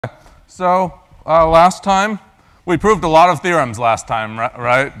Last time, we proved a lot of theorems last time,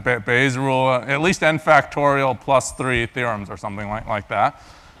 right? Bayes' rule, at least n factorial plus 3 theorems or something like that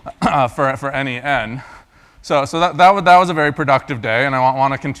for any n. So that was a very productive day, and I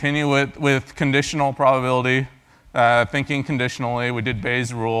want to continue with conditional probability, thinking conditionally. We did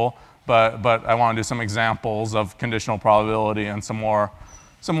Bayes' rule, but I want to do some examples of conditional probability and some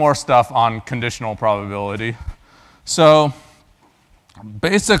more stuff on conditional probability. So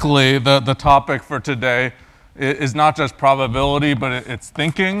basically, the topic for today is not just probability, but it's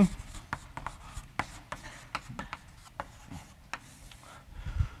thinking.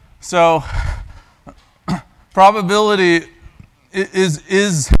 So probability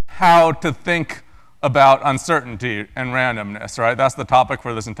is how to think about uncertainty and randomness, right? That's the topic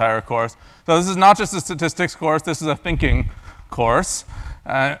for this entire course. So this is not just a statistics course, this is a thinking course.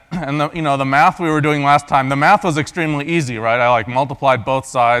 And the math we were doing last time, the math was extremely easy, right? I multiplied both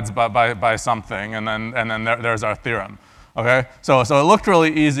sides by something, and then there's our theorem. Okay, so it looked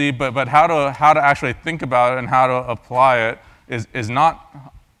really easy, but how to actually think about it and how to apply it is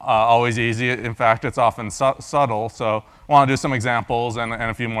not always easy. In fact, it's often subtle. So I want to do some examples and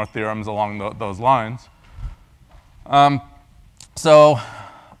a few more theorems along those lines. I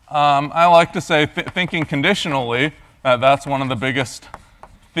like to say thinking conditionally. That's one of the biggest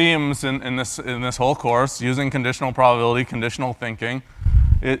themes in this whole course, using conditional probability, conditional thinking.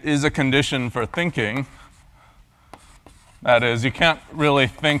 It is a condition for thinking. That is, you can't really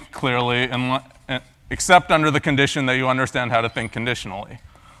think clearly except under the condition that you understand how to think conditionally.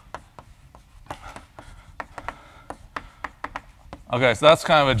 Okay, so that's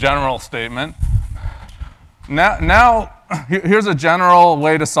kind of a general statement. Now here's a general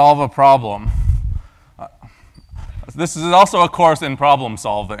way to solve a problem. This is also a course in problem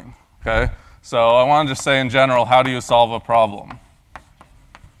solving, okay? So I want to just say in general, how do you solve a problem?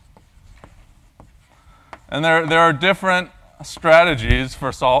 And there are different strategies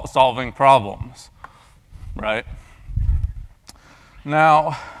for solving problems, right?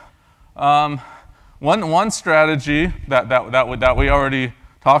 Now, one strategy that we already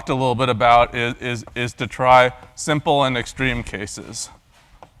talked a little bit about is to try simple and extreme cases.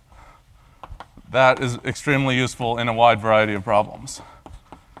 That is extremely useful in a wide variety of problems.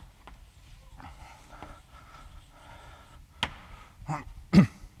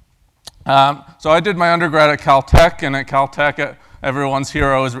 So I did my undergrad at Caltech, and at Caltech, everyone's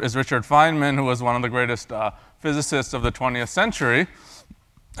hero is Richard Feynman, who was one of the greatest physicists of the 20th century.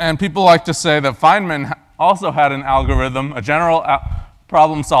 And people like to say that Feynman also had an algorithm, a general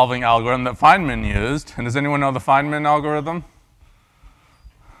problem-solving algorithm that Feynman used. And does anyone know the Feynman algorithm?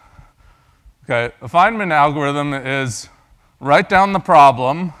 Okay, the Feynman algorithm is write down the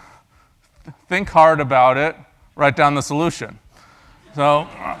problem, think hard about it, write down the solution. So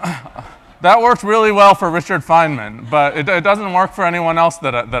that worked really well for Richard Feynman, but it doesn't work for anyone else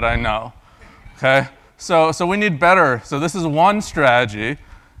that I know. Okay, so we need better. So this is one strategy,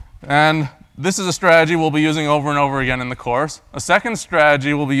 and this is a strategy we'll be using over and over again in the course. A second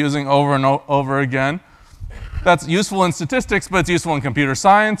strategy we'll be using over and over again. That's useful in statistics, but it's useful in computer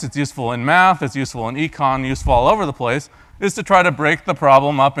science, it's useful in math, it's useful in econ, useful all over the place, is to try to break the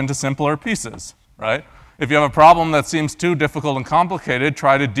problem up into simpler pieces, right? If you have a problem that seems too difficult and complicated,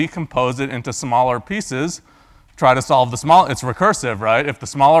 try to decompose it into smaller pieces. Try to solve it's recursive, right? If the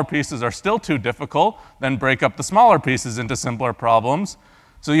smaller pieces are still too difficult, then break up the smaller pieces into simpler problems.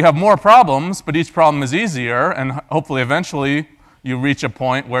 So you have more problems, but each problem is easier, and hopefully eventually you reach a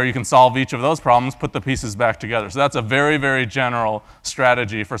point where you can solve each of those problems, put the pieces back together. So that's a very, very general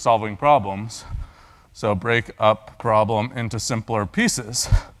strategy for solving problems. So break up problem into simpler pieces.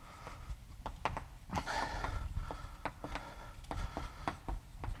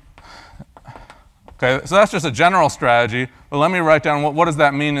 Okay, so that's just a general strategy, but let me write down what does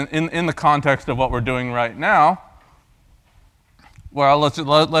that mean in the context of what we're doing right now. Well,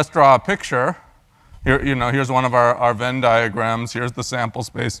 let's draw a picture. Here, here's one of our Venn diagrams. Here's the sample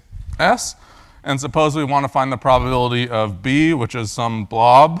space S. And suppose we want to find the probability of B, which is some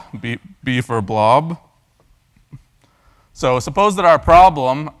blob, B for blob. So suppose that our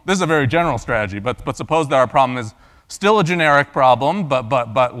problem, this is a very general strategy, but suppose that our problem is still a generic problem,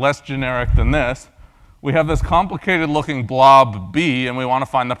 but less generic than this. We have this complicated looking blob B, and we want to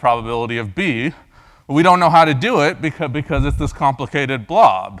find the probability of B. But we don't know how to do it because it's this complicated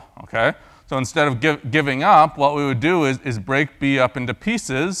blob, okay? So instead of giving up, what we would do is break B up into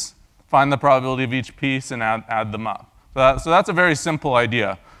pieces, find the probability of each piece, and add them up. So that's a very simple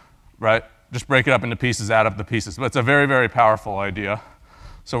idea, right? Just break it up into pieces, add up the pieces. But it's a very, very powerful idea.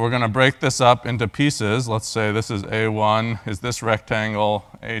 So we're going to break this up into pieces. Let's say this is A1, is this rectangle,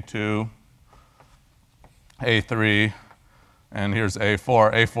 A2, A3, and here's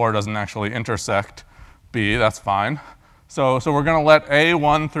A4. A4 doesn't actually intersect B, that's fine. So we're going to let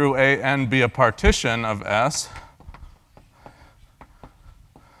A1 through AN be a partition of S.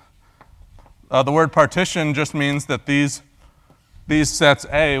 The word partition just means that these sets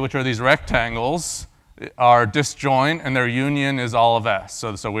A, which are these rectangles, are disjoint, and their union is all of S.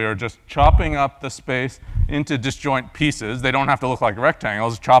 So we are just chopping up the space into disjoint pieces. They don't have to look like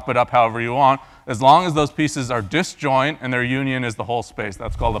rectangles. Chop it up however you want. As long as those pieces are disjoint and their union is the whole space,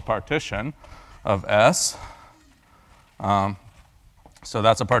 that's called a partition of S. So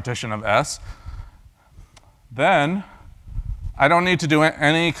that's a partition of S. Then I don't need to do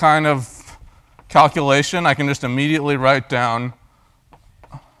any kind of calculation. I can just immediately write down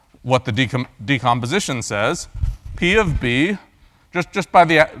what the decomposition says. P of B, just by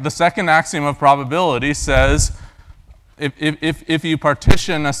the second axiom of probability, says if you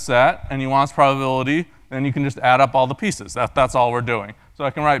partition a set and you want its probability, then you can just add up all the pieces. That's all we're doing. So I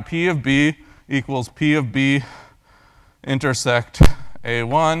can write P of B equals P of B intersect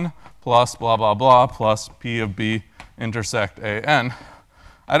A1 plus blah, blah, blah, plus P of B intersect AN.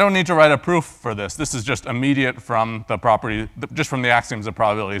 I don't need to write a proof for this. This is just immediate from the property, just from the axioms of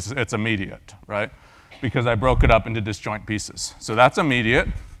probabilities. It's immediate, right? Because I broke it up into disjoint pieces. So that's immediate.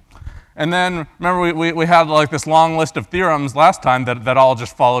 And then, remember, we had like this long list of theorems last time that all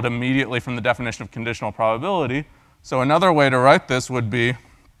just followed immediately from the definition of conditional probability. So another way to write this would be,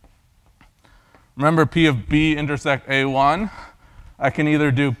 remember P of B intersect A1? I can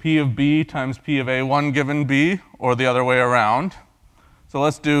either do P of B times P of A1 given B, or the other way around. So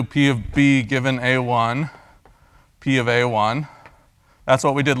let's do P of B given A1, P of A1. That's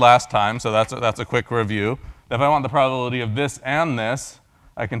what we did last time, so that's a quick review. If I want the probability of this and this,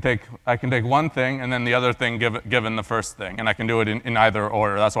 I can take one thing and then the other thing given the first thing, and I can do it in either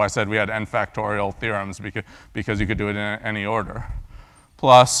order. That's why I said we had n factorial theorems, because you could do it in any order.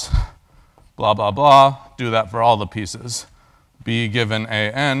 Plus, blah, blah, blah, do that for all the pieces. B given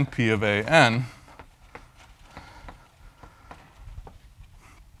AN, P of AN.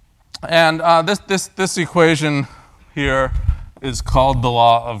 And this equation here is called the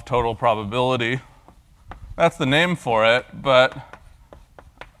law of total probability. That's the name for it, but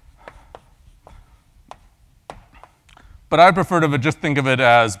I prefer to just think of it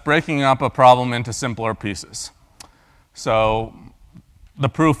as breaking up a problem into simpler pieces. So the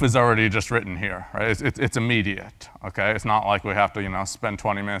proof is already just written here, right? It's immediate, okay? It's not like we have to, spend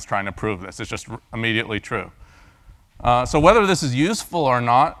 20 minutes trying to prove this. It's just immediately true. So whether this is useful or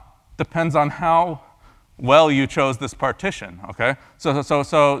not depends on how well you chose this partition, okay? So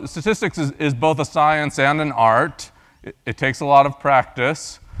statistics is both a science and an art. It takes a lot of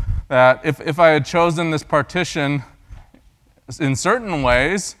practice. That if I had chosen this partition in certain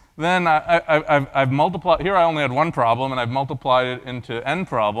ways, then I've multiplied, here I only had one problem, and I've multiplied it into n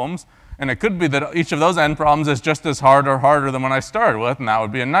problems, and it could be that each of those n problems is just as hard or harder than when I started with, and that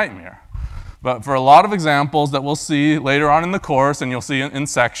would be a nightmare. But for a lot of examples that we'll see later on in the course, and you'll see in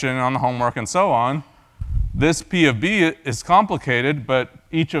section, on the homework, and so on, this P of B is complicated, but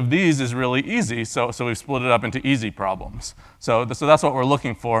each of these is really easy, so we've split it up into easy problems. So that's what we're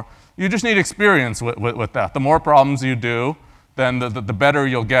looking for. You just need experience with that. The more problems you do, then the better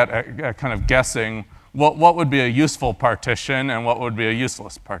you'll get at kind of guessing what would be a useful partition and what would be a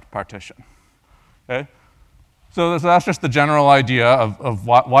useless partition. Okay? So that's just the general idea of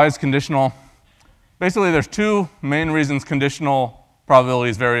why is conditional. Basically, there's two main reasons conditional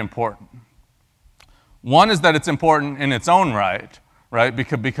probability is very important. One is that it's important in its own right?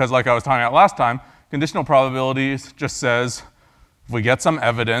 Because like I was talking about last time, conditional probabilities just says, if we get some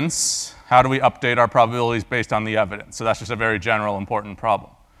evidence, how do we update our probabilities based on the evidence? So that's just a very general, important problem.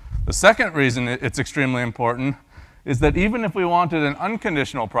 The second reason it's extremely important is that even if we wanted an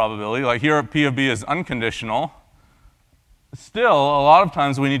unconditional probability, like here P of B is unconditional, still, a lot of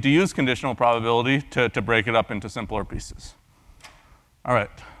times we need to use conditional probability to break it up into simpler pieces. All right,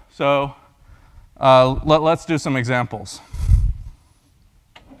 so let's do some examples.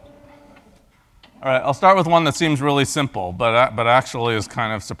 All right, I'll start with one that seems really simple, but actually is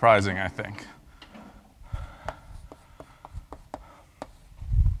kind of surprising, I think.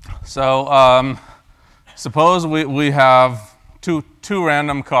 So suppose we have two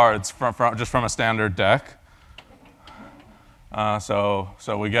random cards just from a standard deck. So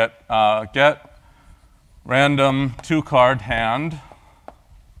we get random 2-card hand.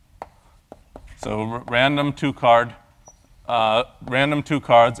 So random two cards out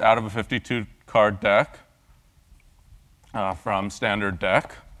of a 52-card deck from standard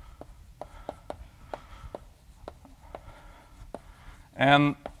deck.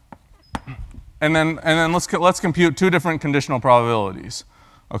 And then let's compute two different conditional probabilities.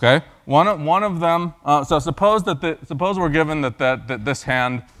 Okay, one of them. So suppose we're given that this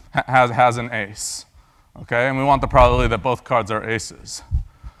hand has an ace. Okay, and we want the probability that both cards are aces.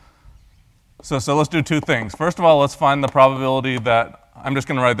 So let's do two things. First of all, let's find the probability that, I'm just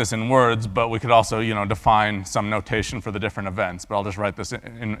going to write this in words, but we could also define some notation for the different events. But I'll just write this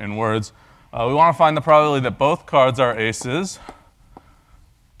in words. We want to find the probability that both cards are aces,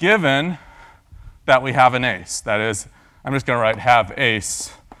 given that we have an ace. That is, I'm just going to write have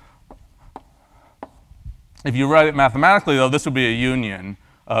ace. If you write it mathematically, though, this would be a union.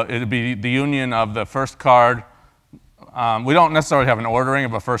 It would be the union of the first card. We don't necessarily have an ordering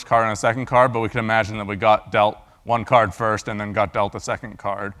of a first card and a second card, but we can imagine that we got dealt one card first and then got dealt a second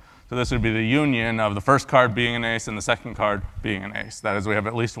card. So this would be the union of the first card being an ace and the second card being an ace. That is, we have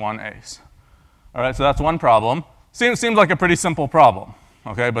at least one ace. All right, so that's one problem. Seems like a pretty simple problem,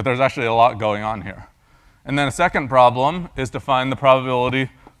 okay? But there's actually a lot going on here. And then a second problem is to find the probability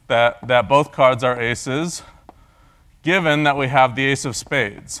that both cards are aces, given that we have the ace of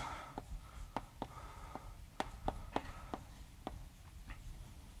spades.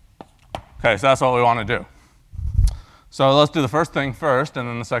 Okay, so that's what we want to do. So let's do the first thing first, and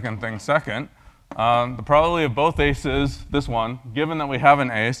then the second thing second. The probability of both aces, this one, given that we have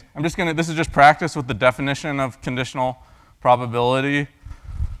an ace. This is just practice with the definition of conditional probability.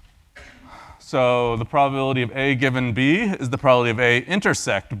 So the probability of A given B is the probability of A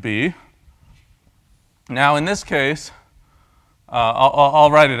intersect B. Now in this case,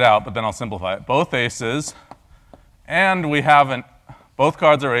 I'll write it out, but then I'll simplify it. Both aces, and we have both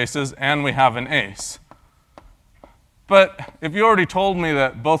cards are aces, and we have an ace. But if you already told me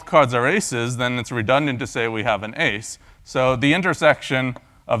that both cards are aces, then it's redundant to say we have an ace. So the intersection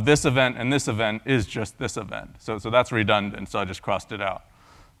of this event and this event is just this event. So that's redundant, so I just crossed it out.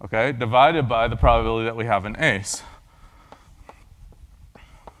 Okay, divided by the probability that we have an ace.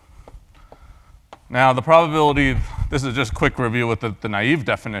 Now the probability, this is just a quick review with the naive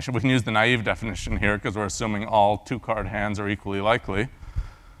definition. We can use the naive definition here because we're assuming all two-card hands are equally likely.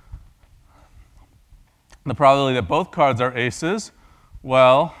 The probability that both cards are aces,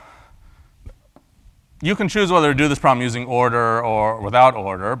 well, you can choose whether to do this problem using order or without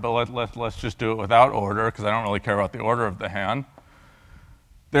order, but let's just do it without order because I don't really care about the order of the hand.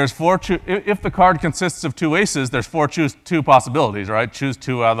 There's if the card consists of two aces, there's two possibilities, right? Choose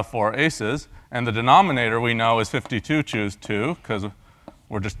two out of the four aces. And the denominator we know is 52 choose 2, because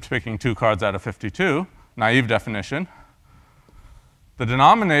we're just picking two cards out of 52, naive definition. The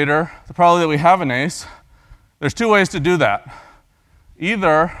denominator, the probability that we have an ace, there's two ways to do that.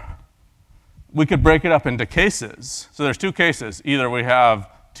 Either we could break it up into cases. So there's two cases. Either we have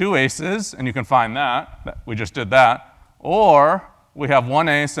two aces, and you can find that. We just did that. Or we have one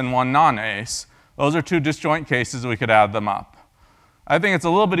ace and one non-ace. Those are two disjoint cases. We could add them up. I think it's a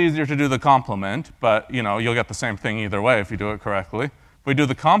little bit easier to do the complement, but you'll get the same thing either way if you do it correctly. If we do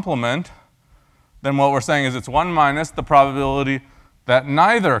the complement, then what we're saying is it's 1 minus the probability that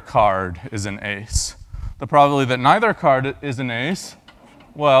neither card is an ace. The probability that neither card is an ace,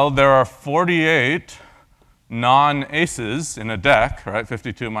 well, there are 48 non-aces in a deck, right?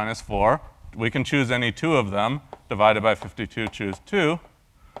 52 minus 4. We can choose any two of them. Divided by 52, choose 2.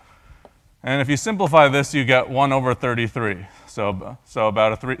 And if you simplify this, you get 1 over 33. So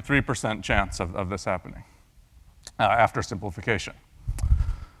about a 3% chance of this happening after simplification.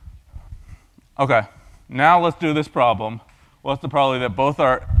 OK, now let's do this problem. What's the probability that both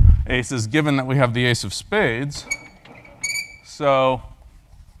are aces, given that we have the ace of spades? So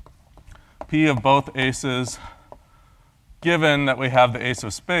P of both aces, given that we have the ace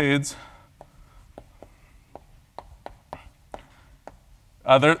of spades.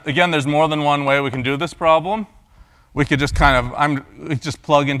 Again, there's more than one way we can do this problem. We could just just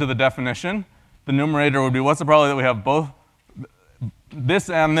plug into the definition. The numerator would be what's the probability that we have both, this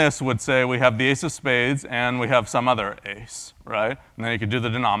and this would say we have the ace of spades and we have some other ace, right? And then you could do the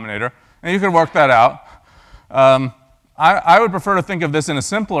denominator. And you could work that out. I would prefer to think of this in a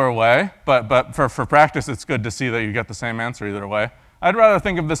simpler way, but for practice, it's good to see that you get the same answer either way. I'd rather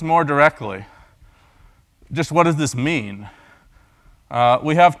think of this more directly. Just what does this mean?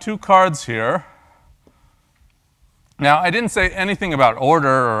 We have two cards here. Now, I didn't say anything about order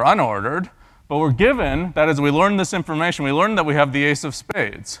or unordered, but we're given that as we learn this information, we learned that we have the ace of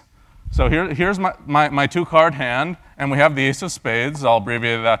spades. So here's my two-card hand, and we have the ace of spades. I'll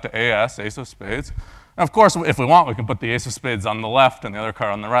abbreviate that to AS, ace of spades. And of course, if we want, we can put the ace of spades on the left and the other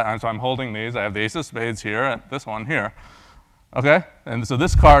card on the right. And so I'm holding these. I have the ace of spades here and this one here. OK? And so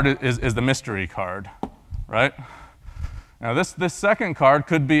this card is the mystery card, right? Now this second card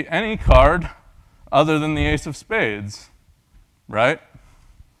could be any card other than the ace of spades, right?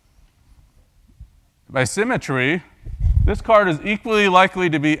 By symmetry, this card is equally likely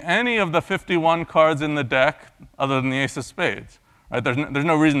to be any of the 51 cards in the deck other than the ace of spades, right? There's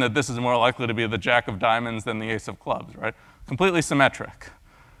no reason that this is more likely to be the jack of diamonds than the ace of clubs, right? Completely symmetric.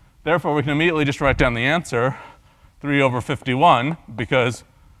 Therefore, we can immediately just write down the answer, 3 over 51, because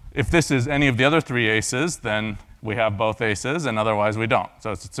if this is any of the other 3 aces, then we have both aces, and otherwise we don't.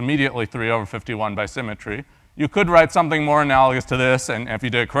 So it's immediately 3 over 51 by symmetry. You could write something more analogous to this, and if you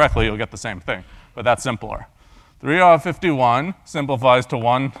did it correctly, you'll get the same thing. But that's simpler. 3 over 51 simplifies to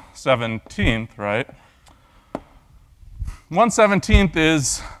 1/17th, right? 1/17th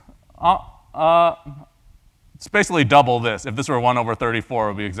is, it's basically double this. If this were 1 over 34,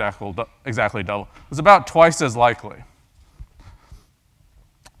 it would be exactly double. It's about twice as likely.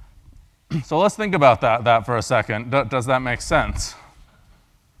 So let's think about that for a second. Does that make sense?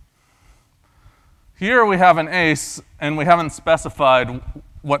 Here we have an ace, and we haven't specified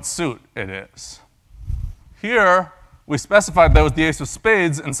what suit it is. Here, we specified that was the ace of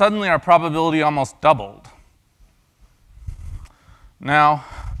spades, and suddenly our probability almost doubled. Now,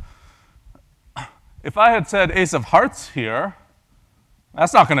 if I had said ace of hearts here,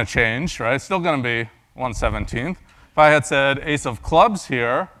 that's not going to change, right? It's still going to be 1/17th. If I had said ace of clubs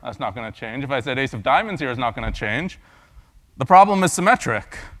here, that's not going to change. If I said ace of diamonds here, it's not going to change. The problem is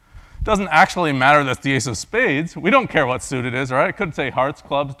symmetric. It doesn't actually matter that it's the ace of spades. We don't care what suit it is, right? I could say hearts,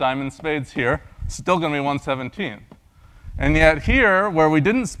 clubs, diamonds, spades here. It's still going to be 1/17th. And yet here, where we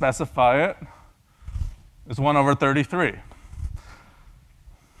didn't specify it, is 1 over 33.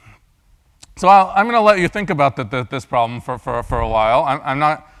 So I'm going to let you think about this problem for a while. I'm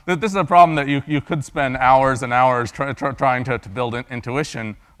not. This is a problem that you could spend hours and hours trying to build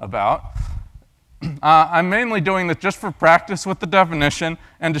intuition about. I'm mainly doing this just for practice with the definition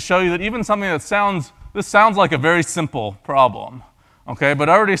and to show you that even something that sounds like a very simple problem, okay, but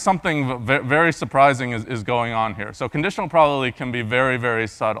already something very surprising is going on here. So conditional probability can be very, very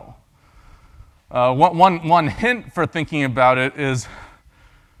subtle. One hint for thinking about it is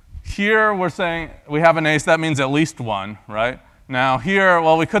here we're saying we have an ace, that means at least one, right? Now here,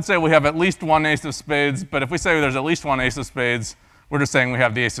 well, we could say we have at least one ace of spades, but if we say there's at least one ace of spades, we're just saying we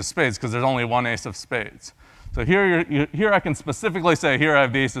have the ace of spades because there's only one ace of spades. So here I can specifically say here I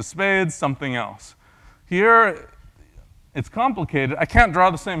have the ace of spades, something else. Here it's complicated. I can't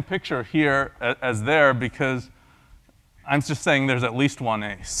draw the same picture here as there because I'm just saying there's at least one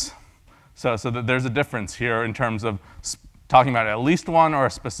ace. So that there's a difference here in terms of talking about at least one or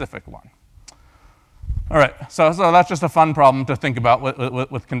a specific one. All right, so that's just a fun problem to think about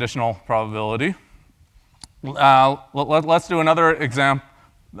with conditional probability. Let's do another example.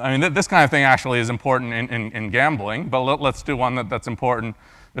 I mean, this kind of thing actually is important in gambling, but let's do one that's important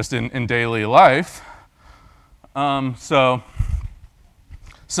just in daily life. So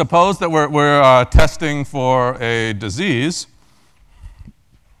suppose that we're testing for a disease.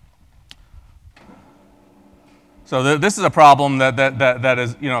 So this is a problem that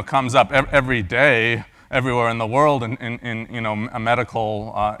is, comes up every day, everywhere in the world in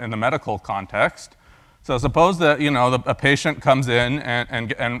the medical context. So suppose that a patient comes in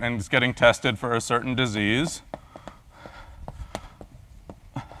and is getting tested for a certain disease.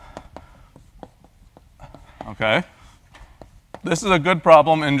 Okay, this is a good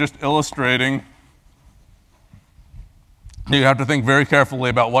problem in just illustrating. You have to think very carefully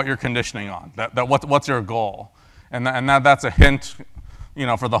about what you're conditioning on. What's your goal, and that's a hint,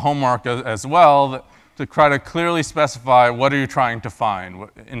 for the homework as well. To try to clearly specify what are you trying to find.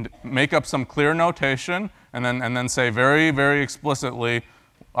 Make up some clear notation, and then say very, very explicitly,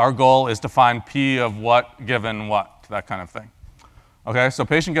 our goal is to find P of what given what, that kind of thing. Okay, so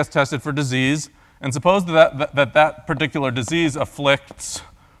patient gets tested for disease, and suppose that particular disease afflicts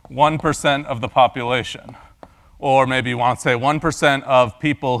 1% of the population. Or maybe you want to say 1% of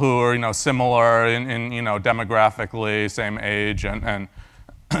people who are similar in demographically, same age, and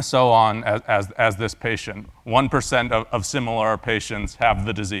so on as this patient. 1% of similar patients have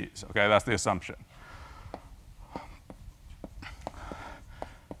the disease. Okay, that's the assumption.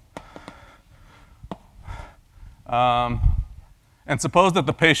 And suppose that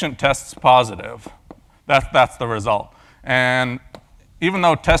the patient tests positive. That's the result. And even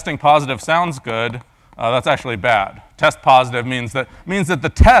though testing positive sounds good, that's actually bad. Test positive means that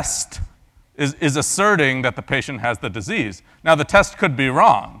the test is asserting that the patient has the disease. Now, the test could be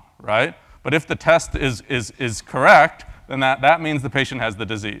wrong, right? But if the test is correct, then that means the patient has the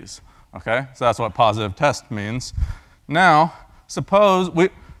disease. Okay? So that's what positive test means. Now, suppose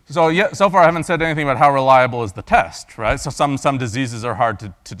So far I haven't said anything about how reliable is the test, right? So some diseases are hard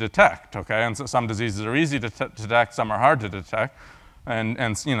to detect, okay? And so some diseases are easy to detect, some are hard to detect. And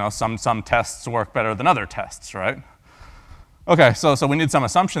you know, some tests work better than other tests, right? Okay, so we need some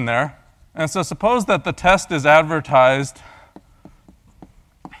assumption there. And so suppose that the test is advertised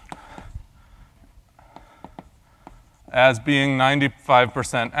as being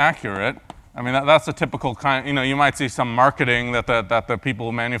 95% accurate. I mean, that's a typical kind, you know, you might see some marketing that the people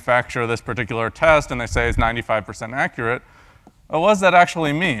who manufacture this particular test and they say it's 95% accurate. But what does that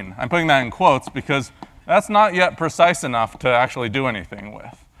actually mean? I'm putting that in quotes because that's not yet precise enough to actually do anything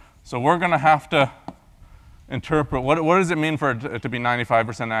with. So we're going to have to interpret, what does it mean for it to be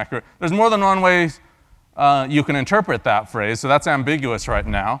 95% accurate? There's more than one way you can interpret that phrase, so that's ambiguous right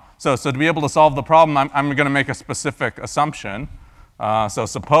now. So to be able to solve the problem, I'm going to make a specific assumption. So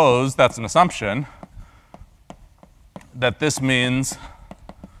suppose that's an assumption that this means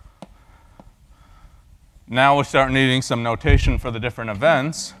now we start needing some notation for the different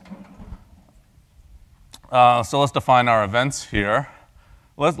events. So let's define our events here.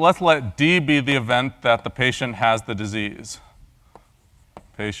 Let's let D be the event that the patient has the disease.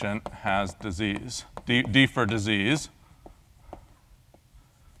 Patient has disease. D for disease.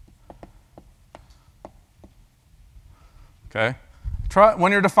 Okay.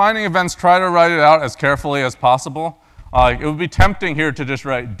 When you're defining events, try to write it out as carefully as possible. It would be tempting here to just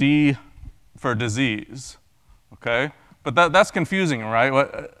write D for disease, okay? But that's confusing,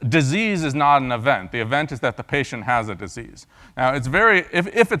 right? Disease is not an event. The event is that the patient has a disease. Now,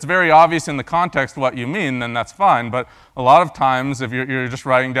 if it's very obvious in the context what you mean, then that's fine. But a lot of times, if you're just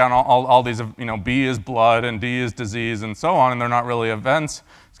writing down all these, you know, B is blood and D is disease and so on, and they're not really events,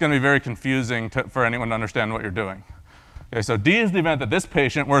 it's going to be very confusing for anyone to understand what you're doing. Okay, so D is the event that this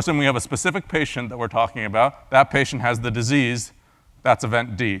patient, we're assuming we have a specific patient that we're talking about. That patient has the disease. That's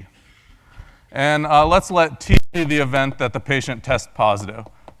event D. And let's let T be the event that the patient tests positive.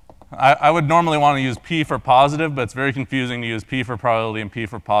 I would normally want to use P for positive, but it's very confusing to use P for probability and P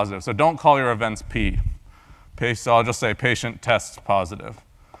for positive. So don't call your events P. So I'll just say patient tests positive.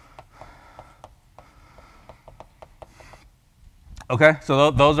 Okay,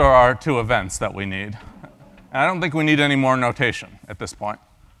 so those are our two events that we need. And I don't think we need any more notation at this point.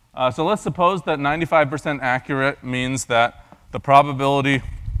 So let's suppose that 95% accurate means that the probability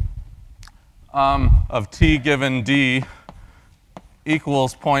of T given D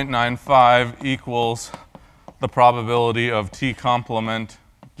equals 0.95 equals the probability of T complement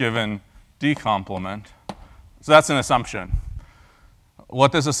given D complement. So that's an assumption.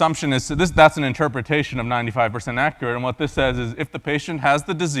 What this assumption is, that's an interpretation of 95% accurate. And what this says is if the patient has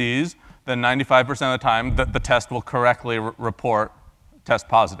the disease, then 95% of the time the test will correctly report test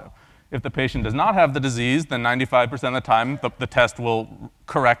positive. If the patient does not have the disease, then 95% of the time the test will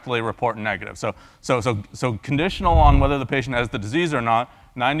correctly report negative. So conditional on whether the patient has the disease or not,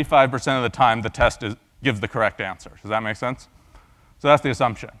 95% of the time the test gives the correct answer. Does that make sense? So that's the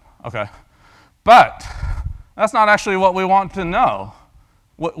assumption. Okay. But that's not actually what we want to know.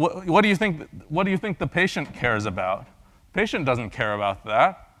 What do you think the patient cares about? The patient doesn't care about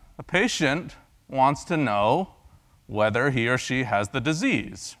that. The patient wants to know whether he or she has the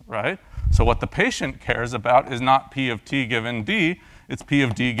disease, right? So what the patient cares about is not P of T given D, it's P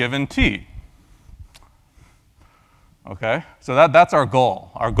of D given T. Okay? So that's our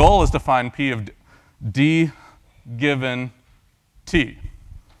goal. Our goal is to find P of D given T.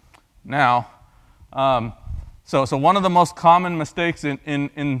 Now, so one of the most common mistakes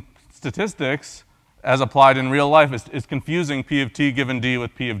in statistics as applied in real life is confusing P of T given D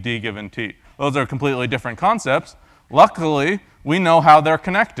with P of D given T. Those are completely different concepts. Luckily, we know how they're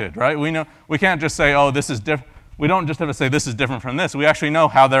connected, right? We can't just say, oh, this is different. We don't just have to say this is different from this. We actually know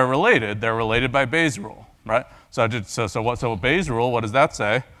how they're related. They're related by Bayes' rule, right? So Bayes' rule, what does that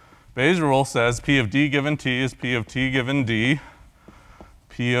say? Bayes' rule says P of D given T is P of T given D,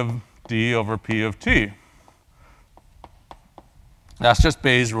 P of D over P of T. That's just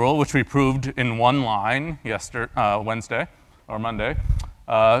Bayes' rule, which we proved in one line Wednesday or Monday.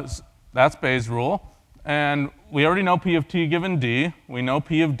 That's Bayes' rule. And we already know P of T given D. We know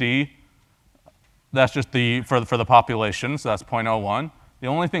P of D. That's just for the population, so that's 0.01. The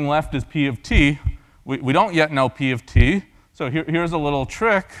only thing left is P of T. We don't yet know P of T. So here's a little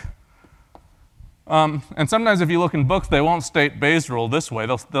trick. And sometimes if you look in books, they won't state Bayes' rule this way.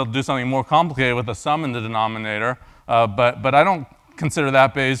 They'll do something more complicated with a sum in the denominator. But I don't consider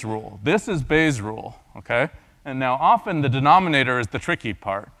that Bayes' rule. This is Bayes' rule, okay? And now often the denominator is the tricky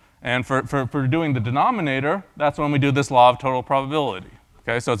part. And for doing the denominator, that's when we do this law of total probability.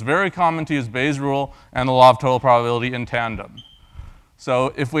 Okay, so it's very common to use Bayes' rule and the law of total probability in tandem.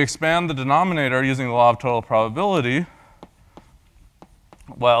 So if we expand the denominator using the law of total probability,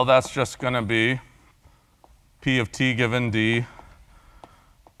 well, that's just going to be P of t given d,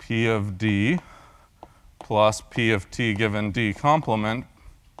 P of d plus P of t given d complement,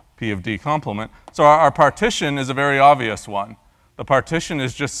 P of d complement. So our partition is a very obvious one. The partition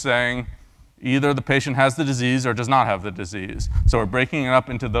is just saying either the patient has the disease or does not have the disease. So we're breaking it up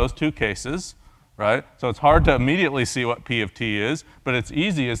into those two cases, right? So it's hard to immediately see what P of t is, but it's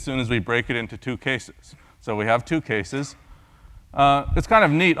easy as soon as we break it into two cases. So we have two cases. It's kind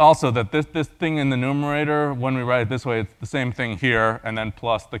of neat also that this thing in the numerator, when we write it this way, it's the same thing here, and then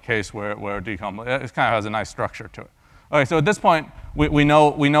plus the case where d complement. It kind of has a nice structure to it. Okay, so at this point, we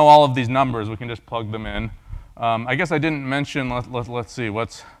know all of these numbers. We can just plug them in. I guess I didn't mention, let's see,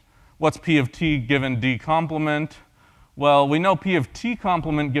 what's P of t given d complement? Well, we know P of t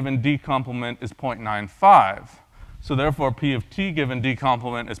complement given d complement is 0.95. So therefore, P of t given d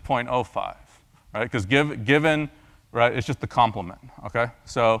complement is 0.05, right? Because given, right, it's just the complement, okay?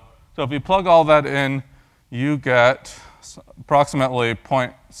 So if you plug all that in, you get approximately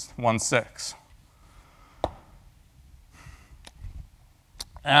 0.16.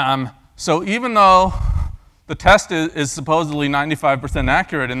 So even though the test is supposedly 95%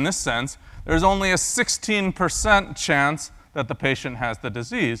 accurate in this sense, there's only a 16% chance that the patient has the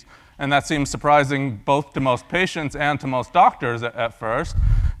disease. And that seems surprising both to most patients and to most doctors at first.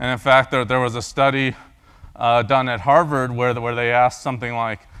 And in fact, there was a study done at Harvard where they asked something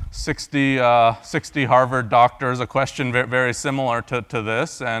like 60 Harvard doctors a question very similar to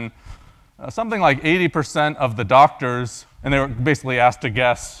this. And something like 80% of the doctors, and they were basically asked to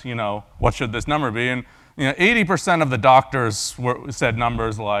guess, what should this number be? And 80% of the doctors said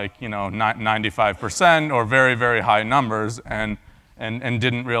numbers like, 95% or very, very high numbers, and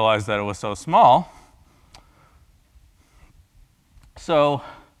didn't realize that it was so small. So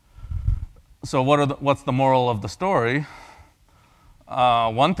what's the moral of the story?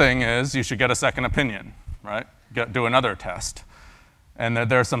 One thing is you should get a second opinion, right? Do another test. And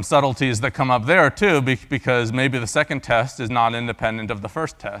there are some subtleties that come up there too, because maybe the second test is not independent of the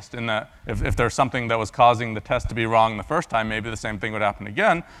first test, in that if there's something that was causing the test to be wrong the first time, maybe the same thing would happen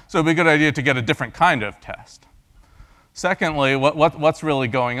again. So it'd be a good idea to get a different kind of test. Secondly, what's really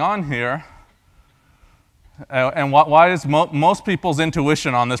going on here? And why is most people's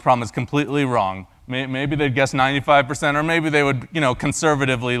intuition on this problem is completely wrong? Maybe they'd guess 95%, or maybe they would,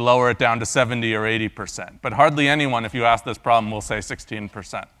 conservatively lower it down to 70 or 80%. But hardly anyone, if you ask this problem, will say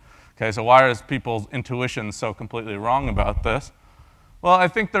 16%. Okay, so why is people's intuition so completely wrong about this? Well, I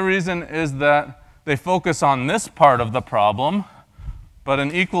think the reason is that they focus on this part of the problem, but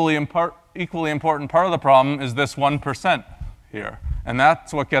an equally important part of the problem is this 1% here, and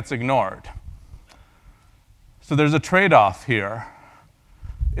that's what gets ignored. So there's a trade-off here.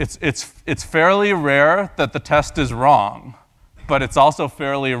 It's fairly rare that the test is wrong, but it's also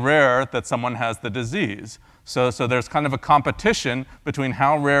fairly rare that someone has the disease. So there's kind of a competition between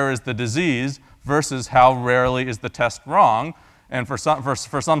how rare is the disease versus how rarely is the test wrong. And for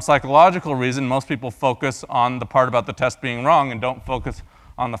some psychological reason, most people focus on the part about the test being wrong and don't focus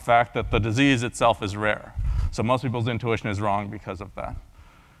on the fact that the disease itself is rare. So most people's intuition is wrong because of that.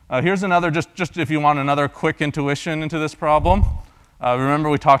 Here's another, just if you want another quick intuition into this problem. Remember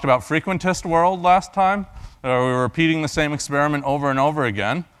we talked about frequentist world last time? We were repeating the same experiment over and over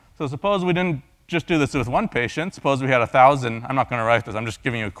again. So suppose we didn't just do this with one patient. Suppose we had 1,000. I'm not going to write this. I'm just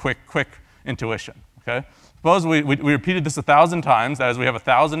giving you a quick intuition. Okay? Suppose we repeated this 1,000 times. That is, we have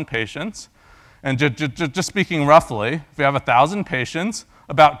 1,000 patients. And just speaking roughly, if we have 1,000 patients,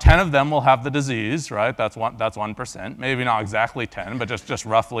 about 10 of them will have the disease, right? That's 1%. Maybe not exactly 10, but just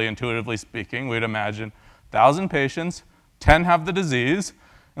roughly, intuitively speaking, we'd imagine 1,000 patients, 10 have the disease.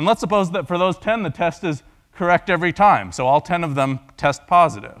 And let's suppose that for those 10, the test is correct every time. So all 10 of them test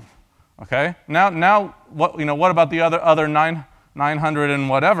positive. Okay? Now what about the other 900 and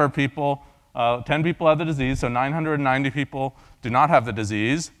whatever people? 10 people have the disease, so 990 people do not have the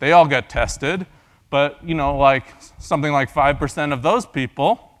disease. They all get tested. But, something like 5% of those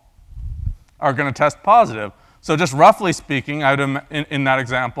people are going to test positive. So just roughly speaking, in that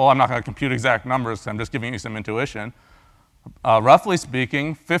example, I'm not going to compute exact numbers, I'm just giving you some intuition. Roughly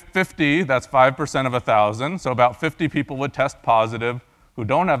speaking, 50, that's 5% of 1,000. So about 50 people would test positive who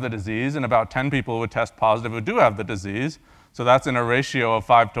don't have the disease, and about 10 people would test positive who do have the disease. So that's in a ratio of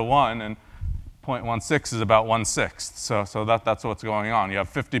 5 to 1, and 0.16 is about 1/6. So that's what's going on. You have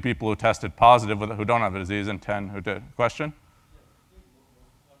 50 people who tested positive who don't have the disease, and 10 who did. Question?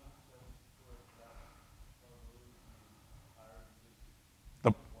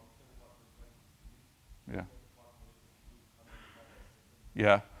 Yeah.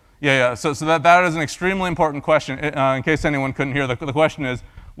 Yeah. Yeah. So that is an extremely important question. In case anyone couldn't hear, the question is,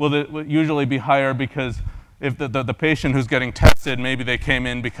 will it usually be higher because if the patient who's getting tested, maybe they came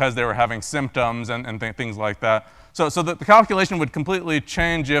in because they were having symptoms and things like that. So the calculation would completely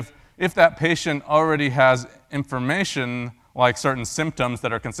change if that patient already has information like certain symptoms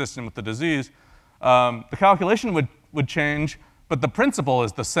that are consistent with the disease. The calculation would change, but the principle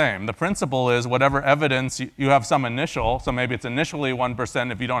is the same. The principle is whatever evidence you have some initial, so maybe it's initially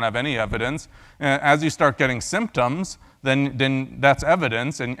 1% if you don't have any evidence. As you start getting symptoms, then that's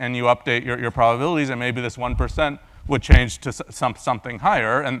evidence, and you update your probabilities, and maybe this 1% would change to something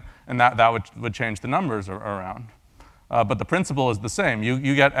higher, and that would change the numbers around. But the principle is the same.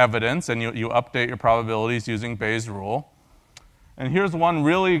 You get evidence, and you update your probabilities using Bayes' rule. And here's one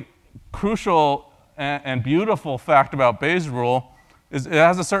really crucial and beautiful fact about Bayes' rule is it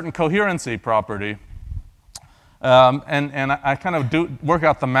has a certain coherency property. And I kind of work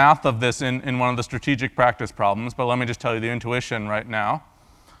out the math of this in one of the strategic practice problems, but let me just tell you the intuition right now.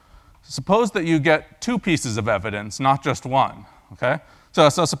 Suppose that you get 2 pieces of evidence, not just one, okay? So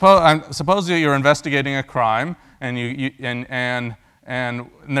suppose you're investigating a crime, and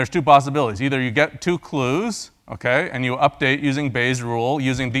there's 2 possibilities. Either you get 2 clues, okay, and you update using Bayes' rule,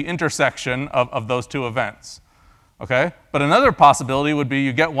 using the intersection of those 2 events, okay? But another possibility would be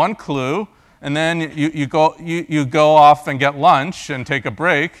you get 1 clue, and then you go off and get lunch and take a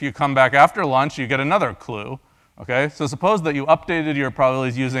break. You come back after lunch, you get another clue, okay? So suppose that you updated your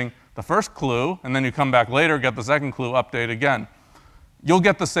probabilities using the first clue, and then you come back later, get the second clue, update again. You'll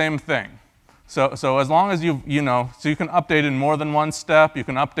get the same thing. So as long as so you can update in more than one step, you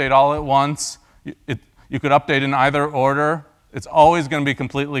can update all at once, you could update in either order. It's always going to be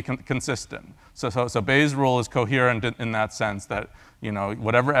completely consistent. So Bayes' rule is coherent in that sense that,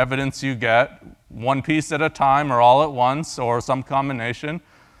 whatever evidence you get, 1 piece at a time or all at once or some combination,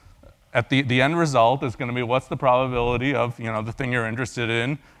 at the end result is going to be what's the probability of, the thing you're interested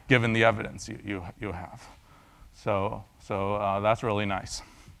in given the evidence you have. So that's really nice.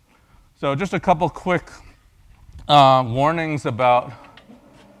 So just a couple quick warnings about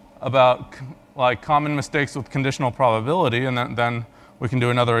like common mistakes with conditional probability, and then we can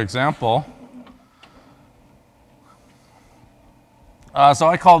do another example. So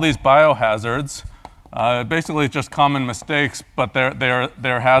I call these biohazards. Basically, it's just common mistakes, but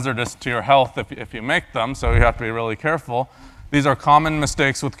they're hazardous to your health if you make them, so you have to be really careful. These are common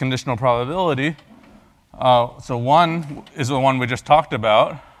mistakes with conditional probability. So one is the one we just talked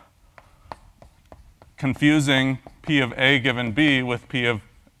about, confusing P of A given B with P of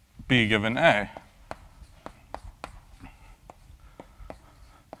B given A.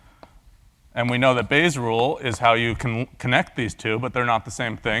 And we know that Bayes' rule is how you can connect these two, but they're not the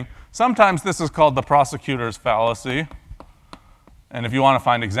same thing. Sometimes this is called the prosecutor's fallacy. And if you want to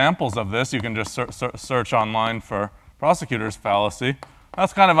find examples of this, you can just search online for prosecutor's fallacy.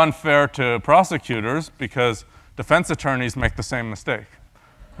 That's kind of unfair to prosecutors because defense attorneys make the same mistake.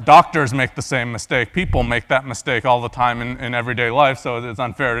 Doctors make the same mistake. People make that mistake all the time in everyday life, so it's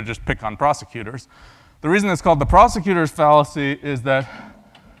unfair to just pick on prosecutors. The reason it's called the prosecutor's fallacy is that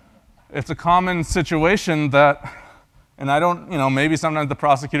it's a common situation that, and I don't, maybe sometimes the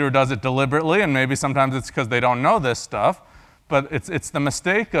prosecutor does it deliberately, and maybe sometimes it's because they don't know this stuff, but it's the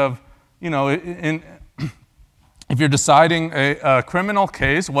mistake of, if you're deciding a criminal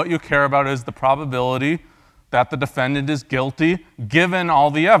case, what you care about is the probability that the defendant is guilty given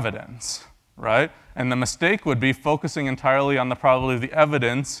all the evidence, right? And the mistake would be focusing entirely on the probability of the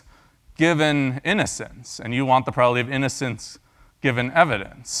evidence given innocence, and you want the probability of innocence given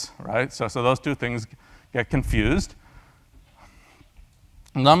evidence, right? So those two things get confused.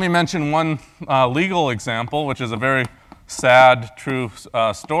 Let me mention one legal example, which is a very sad, true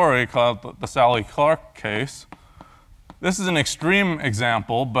story called the Sally Clark case. This is an extreme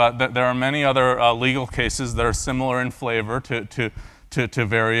example, but there are many other legal cases that are similar in flavor to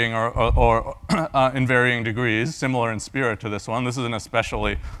varying or in varying degrees, similar in spirit to this one. This is an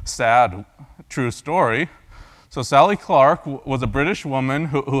especially sad, true story. So Sally Clark was a British woman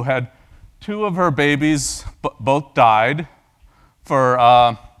who had 2 of her babies, both died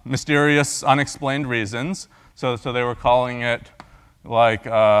for mysterious, unexplained reasons. So they were calling it like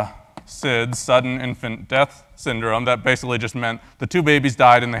SIDS, sudden infant death syndrome. That basically just meant the 2 babies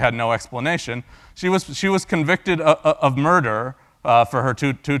died and they had no explanation. She was convicted of murder of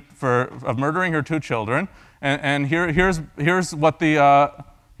murdering her 2 children. And here's what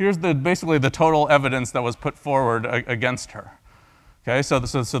here's basically the total evidence that was put forward against her. Okay, so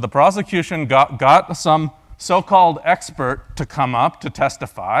the prosecution got some so-called expert to come up to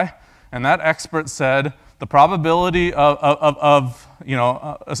testify, and that expert said the probability of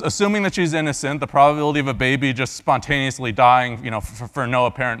assuming that she's innocent, the probability of a baby just spontaneously dying, for no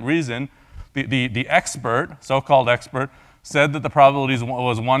apparent reason, the expert, so-called expert, said that the probability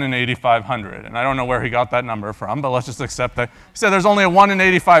was 1 in 8,500. And I don't know where he got that number from, but let's just accept that. He said there's only a 1 in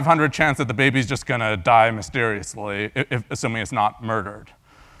 8,500 chance that the baby's just going to die mysteriously, assuming it's not murdered.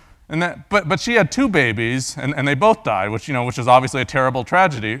 But she had 2 babies, and they both died, which is obviously a terrible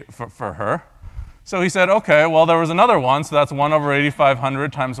tragedy for her. So he said, okay, well, there was another one, so that's 1 over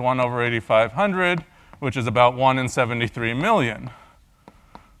 8,500 times 1 over 8,500, which is about 1 in 73 million.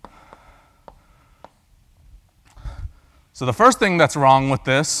 So the first thing that's wrong with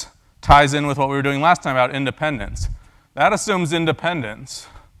this ties in with what we were doing last time about independence. That assumes independence,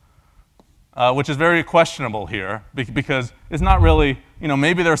 which is very questionable here, because it's not really,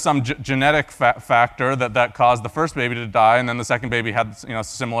 maybe there's some genetic factor that caused the first baby to die, and then the second baby had,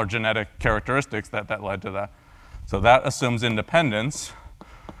 similar genetic characteristics that led to that. So that assumes independence,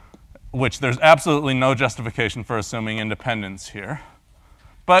 which there's absolutely no justification for assuming independence here.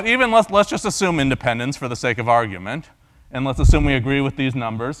 But even let's just assume independence for the sake of argument, and let's assume we agree with these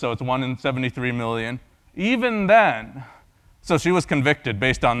numbers, so it's 1 in 73 million. Even then, so she was convicted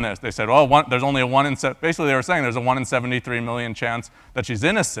based on this. They said, well, there's only a 1 in, basically they were saying there's a 1 in 73 million chance that she's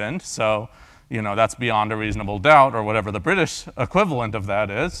innocent, so, that's beyond a reasonable doubt, or whatever the British equivalent of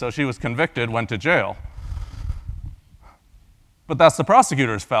that is. So she was convicted, went to jail. But that's the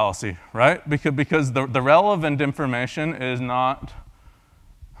prosecutor's fallacy, right? Because the relevant information is not,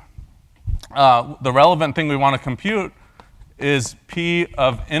 the relevant thing we want to compute is P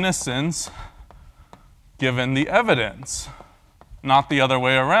of innocence given the evidence, not the other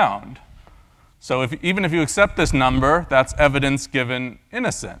way around. So even if you accept this number, that's evidence given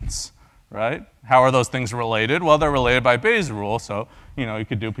innocence, right? How are those things related? Well, they're related by Bayes' rule. So, you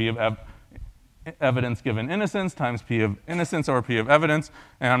could do P of evidence given innocence times P of innocence over P of evidence.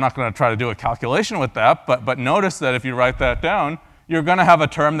 And I'm not going to try to do a calculation with that, but notice that if you write that down, you're going to have a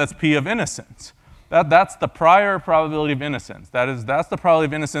term that's P of innocence. That's the prior probability of innocence. That's the probability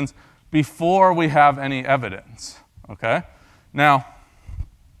of innocence before we have any evidence, okay? Now,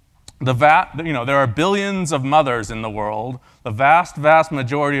 there are billions of mothers in the world. The vast, vast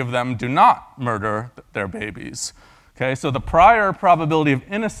majority of them do not murder their babies, okay? So the prior probability of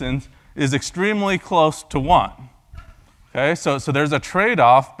innocence is extremely close to 1, okay? So there's a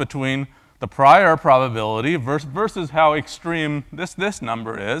trade-off between the prior probability versus how extreme this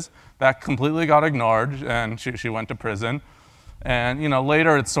number is. That completely got ignored, and she went to prison. And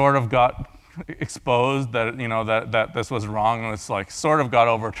later it sort of got exposed that that this was wrong, and it's like sort of got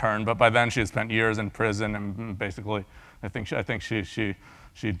overturned. But by then she had spent years in prison, and basically, I think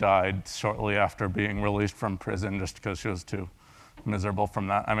she died shortly after being released from prison just because she was too miserable from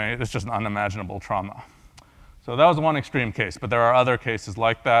that. I mean, it's just an unimaginable trauma. So that was one extreme case, but there are other cases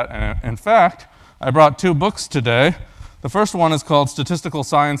like that. And in fact, I brought 2 books today. The first one is called Statistical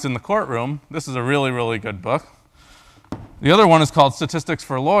Science in the Courtroom. This is a really, really good book. The other one is called Statistics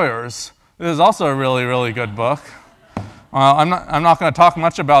for Lawyers. This is also a really, really good book. I'm not going to talk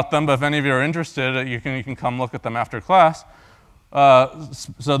much about them, but if any of you are interested, you can come look at them after class.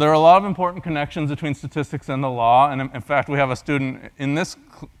 So there are a lot of important connections between statistics and the law, and in fact, we have a student in this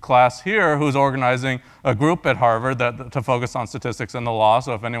class here who's organizing a group at Harvard to focus on statistics and the law,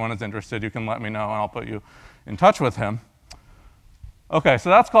 so if anyone is interested, you can let me know, and I'll put you in touch with him. Okay, so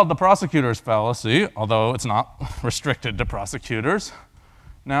that's called the prosecutor's fallacy, although it's not restricted to prosecutors.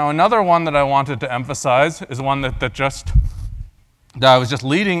 Now, another one that I wanted to emphasize is one that I was just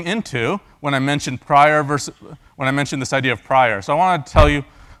leading into when I mentioned when I mentioned this idea of prior. So I want to tell you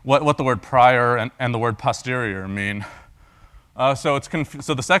what the word prior and the word posterior mean. So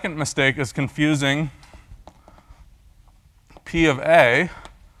the second mistake is confusing P of A.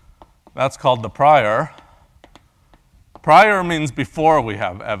 That's called the prior. Prior means before we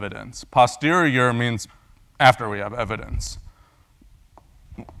have evidence. Posterior means after we have evidence.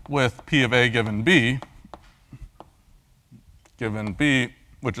 With P of A given B,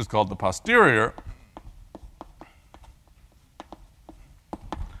 which is called the posterior,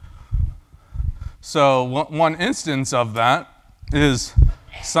 so one instance of that is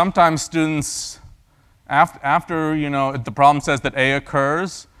sometimes students, after the problem says that A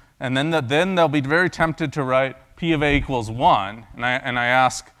occurs, and then they'll be very tempted to write P of A equals 1. And I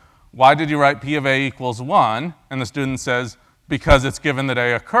ask, why did you write P of A equals 1? And the student says, because it's given that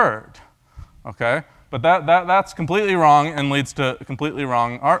A occurred. Okay? But that's completely wrong and leads to completely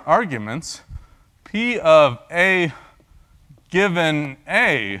wrong arguments. P of A given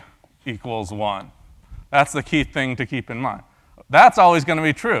A equals 1. That's the key thing to keep in mind. That's always going to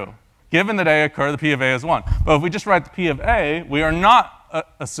be true. Given that A occurred, the P of A is 1. But if we just write the P of A, we are not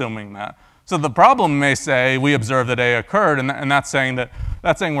assuming that. So the problem may say we observe that A occurred, and that's saying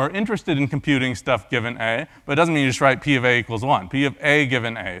we're interested in computing stuff given A, but it doesn't mean you just write P of A equals 1. P of A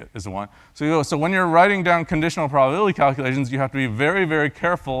given A is 1. So when you're writing down conditional probability calculations, you have to be very, very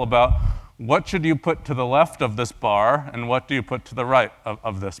careful about what should you put to the left of this bar and what do you put to the right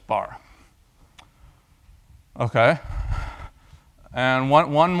of this bar. Okay. And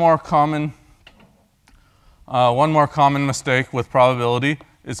one more common mistake with probability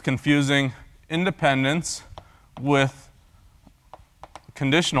is confusing independence with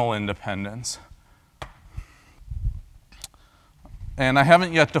conditional independence. And I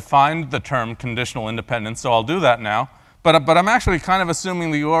haven't yet defined the term conditional independence, so I'll do that now. But I'm actually kind of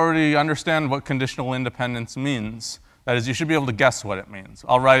assuming that you already understand what conditional independence means. That is, you should be able to guess what it means.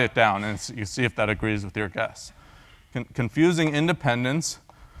 I'll write it down, and you see if that agrees with your guess. Confusing independence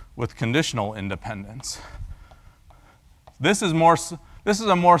with conditional independence. This is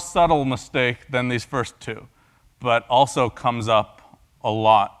a more subtle mistake than these first two, but also comes up a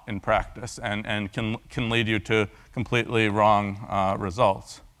lot in practice and can lead you to completely wrong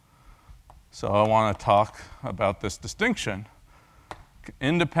results. So I want to talk about this distinction.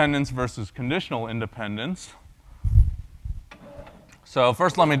 Independence versus conditional independence. So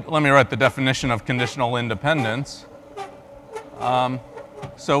first let me write the definition of conditional independence.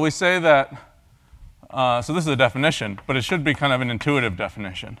 So we say that, so this is a definition, but it should be kind of an intuitive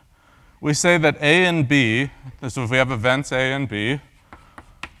definition. We say that A and B, so if we have events A and B,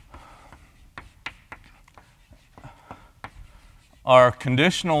 are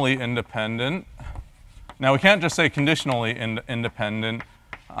conditionally independent. Now we can't just say conditionally independent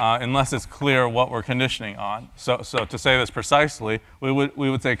unless it's clear what we're conditioning on. So to say this precisely, we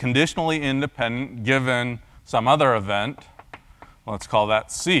would say conditionally independent given some other event. Let's call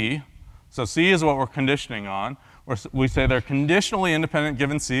that C. So C is what we're conditioning on. We say they're conditionally independent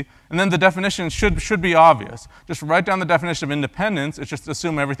given C, and then the definition should be obvious. Just write down the definition of independence. It's just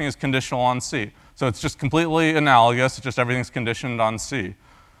assume everything is conditional on C. So it's just completely analogous. It's just everything's conditioned on C.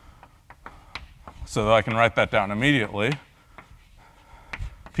 So that I can write that down immediately.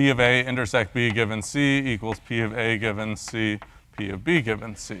 P of A intersect B given C equals P of A given C, P of B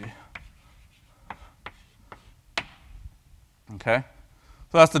given C. Okay?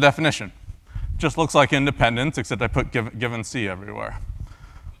 So that's the definition. Just looks like independence, except I put given C everywhere.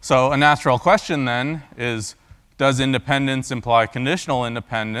 So a natural question then is, does independence imply conditional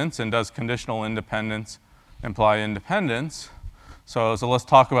independence, and does conditional independence imply independence? So let's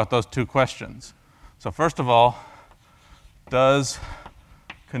talk about those two questions. So first of all, does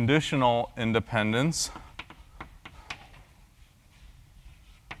conditional independence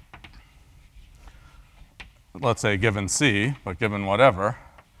let's say given C, but given whatever,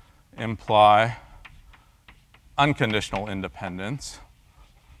 imply unconditional independence?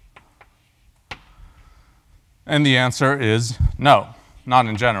 And the answer is no, not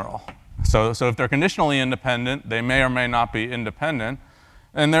in general. So if they're conditionally independent, they may or may not be independent.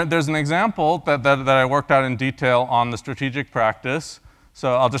 And there's an example that I worked out in detail on the strategic practice.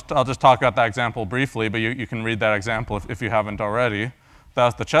 So I'll just talk about that example briefly, but you can read that example if you haven't already.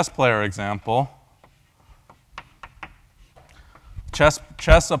 That's the chess player example.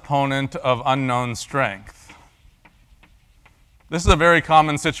 Chess opponent of unknown strength. This is a very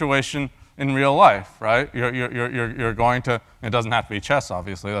common situation in real life, right? You're going to, it doesn't have to be chess,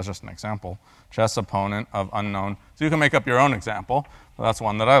 obviously, that's just an example. Chess opponent of unknown. So you can make up your own example. But that's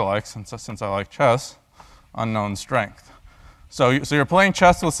one that I like, since I like chess. Unknown strength. So you're playing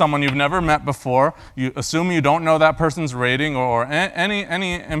chess with someone you've never met before. You assume you don't know that person's rating or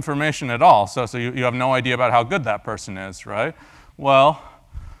any information at all. So you have no idea about how good that person is, right? Well,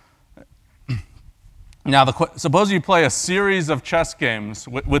 now suppose you play a series of chess games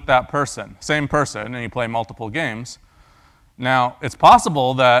with that person, same person, and you play multiple games. Now, it's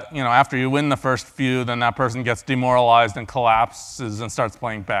possible that, after you win the first few, then that person gets demoralized and collapses and starts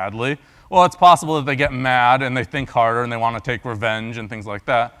playing badly. Well, it's possible that they get mad and they think harder and they want to take revenge and things like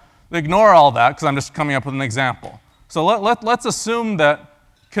that. Ignore all that because I'm just coming up with an example. So let's assume that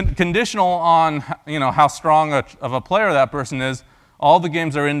conditional on how strong of a player that person is, all the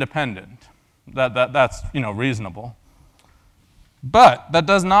games are independent. That's reasonable. But that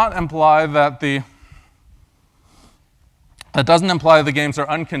does not imply that the games are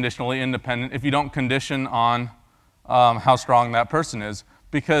unconditionally independent if you don't condition on how strong that person is.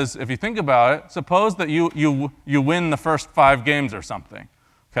 Because if you think about it, suppose that you win the first 5 games or something,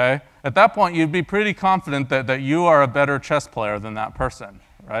 okay? At that point, you'd be pretty confident that you are a better chess player than that person,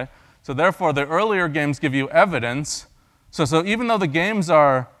 right? So therefore, the earlier games give you evidence. So even though the games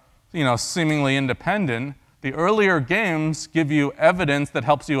are seemingly independent, the earlier games give you evidence that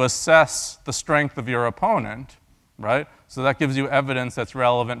helps you assess the strength of your opponent, right? So that gives you evidence that's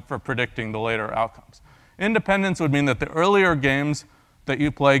relevant for predicting the later outcomes. Independence would mean that the earlier games that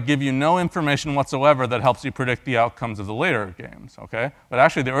you play give you no information whatsoever that helps you predict the outcomes of the later games, okay? But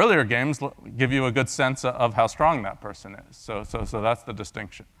actually, the earlier games give you a good sense of how strong that person is. So that's the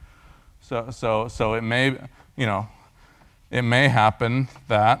distinction. So it may, it may happen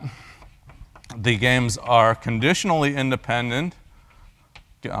that the games are conditionally independent.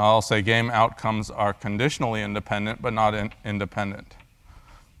 I'll say game outcomes are conditionally independent, but not independent.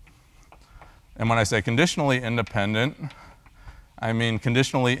 And when I say conditionally independent, I mean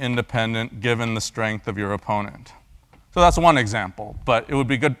conditionally independent given the strength of your opponent. So that's one example, but it would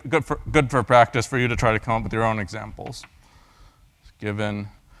be good for practice for you to try to come up with your own examples. Given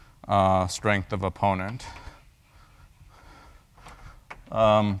strength of opponent,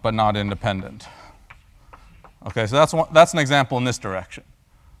 but not independent. Okay, so that's an example in this direction.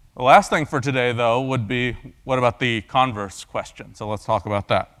 The last thing for today, though, would be, what about the converse question? So let's talk about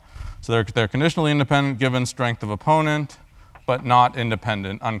that. So they're conditionally independent given strength of opponent, but not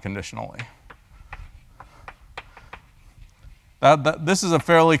independent unconditionally. This is a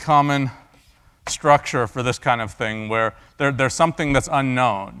fairly common structure for this kind of thing where there's something that's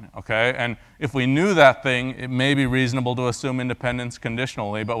unknown, okay? And if we knew that thing, it may be reasonable to assume independence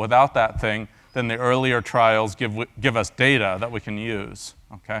conditionally, but without that thing, then the earlier trials give us data that we can use,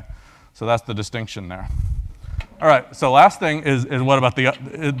 okay? So that's the distinction there. All right, so last thing is what about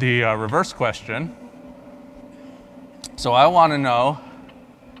the reverse question? So I want to know,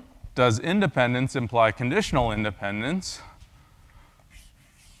 does independence imply conditional independence?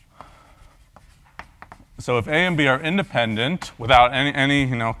 So if A and B are independent without any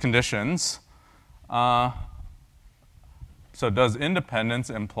conditions, so does independence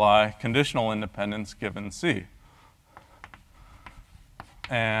imply conditional independence given C?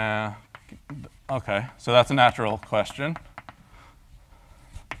 Okay, so that's a natural question.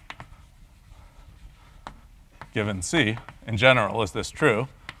 Given C, in general, is this true?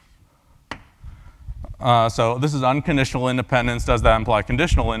 So this is unconditional independence. Does that imply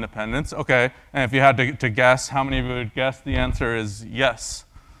conditional independence? Okay, and if you had to guess, how many of you would guess the answer is yes?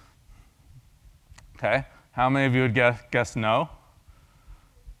 Okay, how many of you would guess no?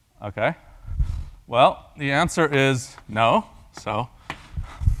 Okay, well, the answer is no, so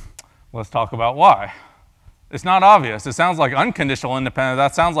let's talk about why. It's not obvious. It sounds like unconditional independence.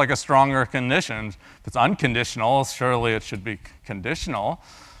 That sounds like a stronger condition. If it's unconditional, surely it should be conditional.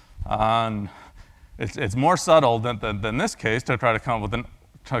 It's more subtle than this case to try to come up with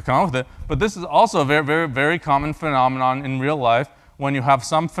it. But this is also a very, very, very common phenomenon in real life when you have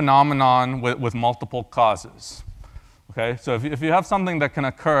some phenomenon with multiple causes. Okay, so if you have something that can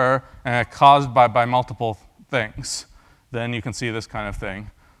occur and caused by multiple things, then you can see this kind of thing.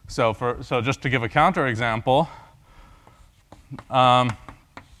 So just to give a counterexample,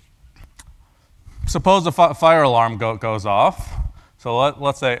 suppose a fire alarm goes off. So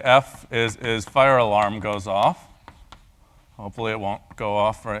let's say F is fire alarm goes off. Hopefully it won't go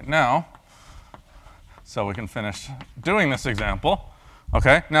off right now, so we can finish doing this example.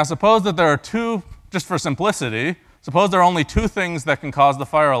 Okay, now suppose that there are two, just for simplicity, suppose there are only two things that can cause the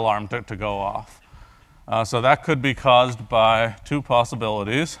fire alarm to go off. So that could be caused by two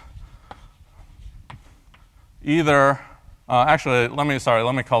possibilities. Either, actually, let me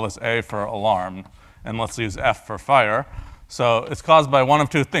call this A for alarm, and let's use F for fire. So it's caused by one of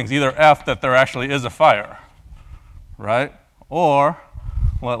two things, either F, that there actually is a fire, right? Or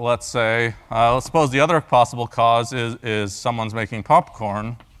let's say, let's suppose the other possible cause is someone's making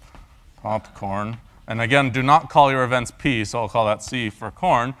popcorn. And again, do not call your events P, so I'll call that C for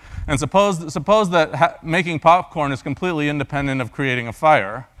corn. And suppose that making popcorn is completely independent of creating a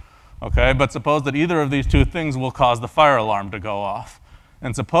fire, okay? But suppose that either of these two things will cause the fire alarm to go off.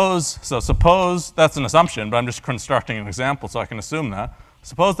 And suppose that's an assumption, but I'm just constructing an example so I can assume that.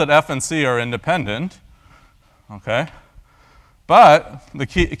 Suppose that F and C are independent, okay? But the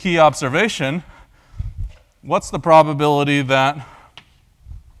key observation, what's the probability that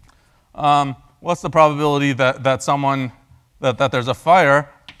that there's a fire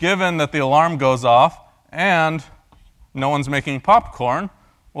given that the alarm goes off and no one's making popcorn?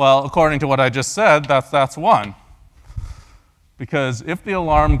 Well, according to what I just said, that's 1. Because if the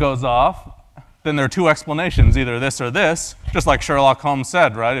alarm goes off, then there are two explanations, either this or this, just like Sherlock Holmes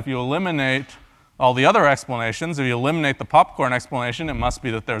said, right? If you eliminate all the other explanations, if you eliminate the popcorn explanation, it must be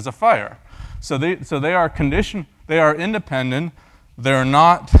that there's a fire. So they are independent. They're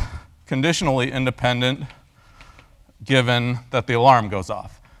not conditionally independent given that the alarm goes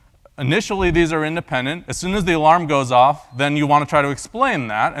off. initially these are independent. As soon as the alarm goes off, then you want to try to explain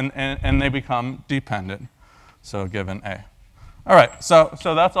that, and they become dependent. So given A. All right, so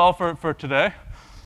that's all for today.